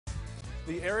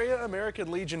The Area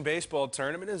American Legion Baseball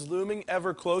Tournament is looming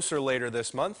ever closer later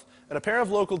this month, and a pair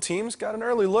of local teams got an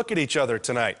early look at each other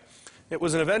tonight. It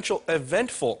was an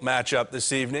eventful matchup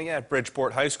this evening at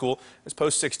Bridgeport High School as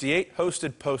Post 68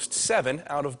 hosted Post 7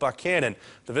 out of Buckhannon.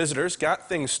 The visitors got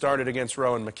things started against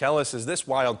Rowan McKellis as this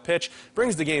wild pitch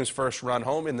brings the game's first run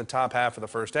home in the top half of the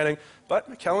first inning, but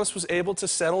McKellis was able to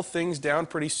settle things down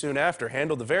pretty soon after,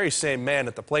 handled the very same man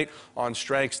at the plate on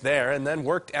strikes there, and then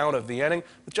worked out of the inning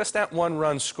with just that one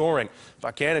run scoring.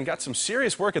 Buckhannon got some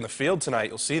serious work in the field tonight.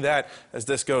 You'll see that as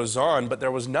this goes on, but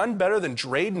there was none better than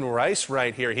Drayden Rice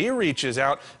right here. He reaches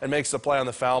out and makes the play on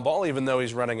the foul ball, even though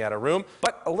he's running out of room.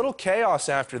 But a little chaos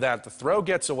after that. The throw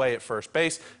gets away at first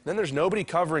base. Then there's nobody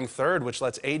covering third, which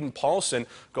lets Aiden Paulson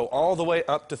go all the way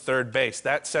up to third base.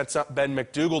 That sets up Ben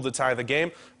McDougal to tie the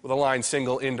game with a line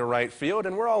single into right field,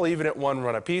 and we're all even at one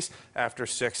run apiece after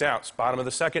 6 outs. Bottom of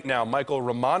the second now, Michael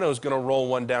Romano's going to roll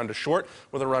one down to short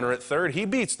with a runner at third. He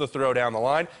beats the throw down the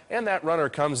line, and that runner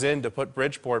comes in to put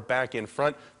Bridgeport back in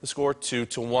front. The score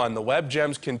 2-1. The Webb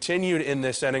Gems continued in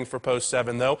this inning for Post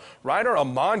 7, though. Ryder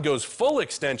Amon goes full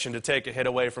extension to take a hit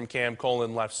away from Cam Cole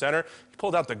in left center. He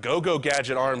pulled out the go-go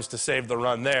gadget arms to save the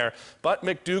run there, but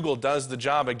McDougal does the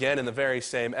job again in the very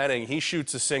same inning. He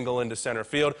shoots a single into center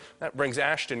field. That brings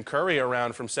Ashton Curry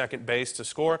around from second base to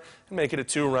score and make it a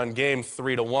 2-run game,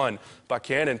 3-1.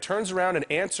 Buckhannon turns around and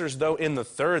answers, though, in the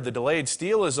third. The delayed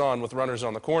steal is on with runners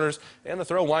on the corners, and the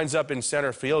throw winds up in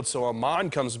center field, so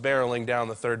Amon comes barreling down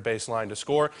the third base line to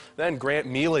score. Then Grant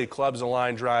Mealy clubs a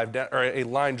line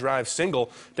drive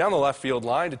single down the left field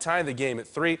line to tie the game at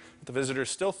 3. The visitors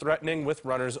still threatening with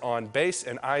runners on base,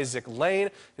 and Isaac Lane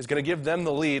is going to give them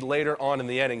the lead later on in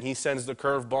the inning. He sends the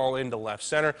curveball into left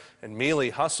center, and Mealy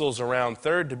hustles around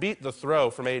third to beat the throw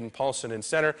from Aiden Paulson in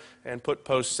center and put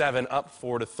Post 7 up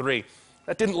 4-3.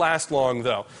 That didn't last long,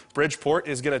 though. Bridgeport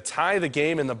is going to tie the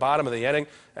game in the bottom of the inning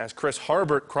as Chris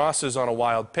Harbert crosses on a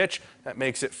wild pitch. That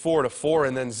makes it 4-4,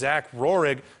 and then Zach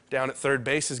Rohrig down at third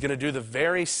base is going to do the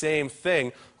very same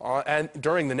thing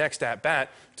during the next at-bat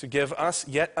to give us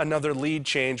yet another lead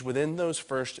change within those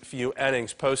first few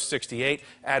innings. Post 68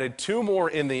 added 2 more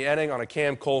in the inning on a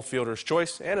Cam Cole fielder's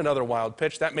choice and another wild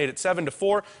pitch. That made it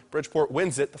 7-4. Bridgeport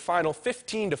wins it, the final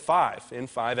 15-5 in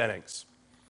 5 innings.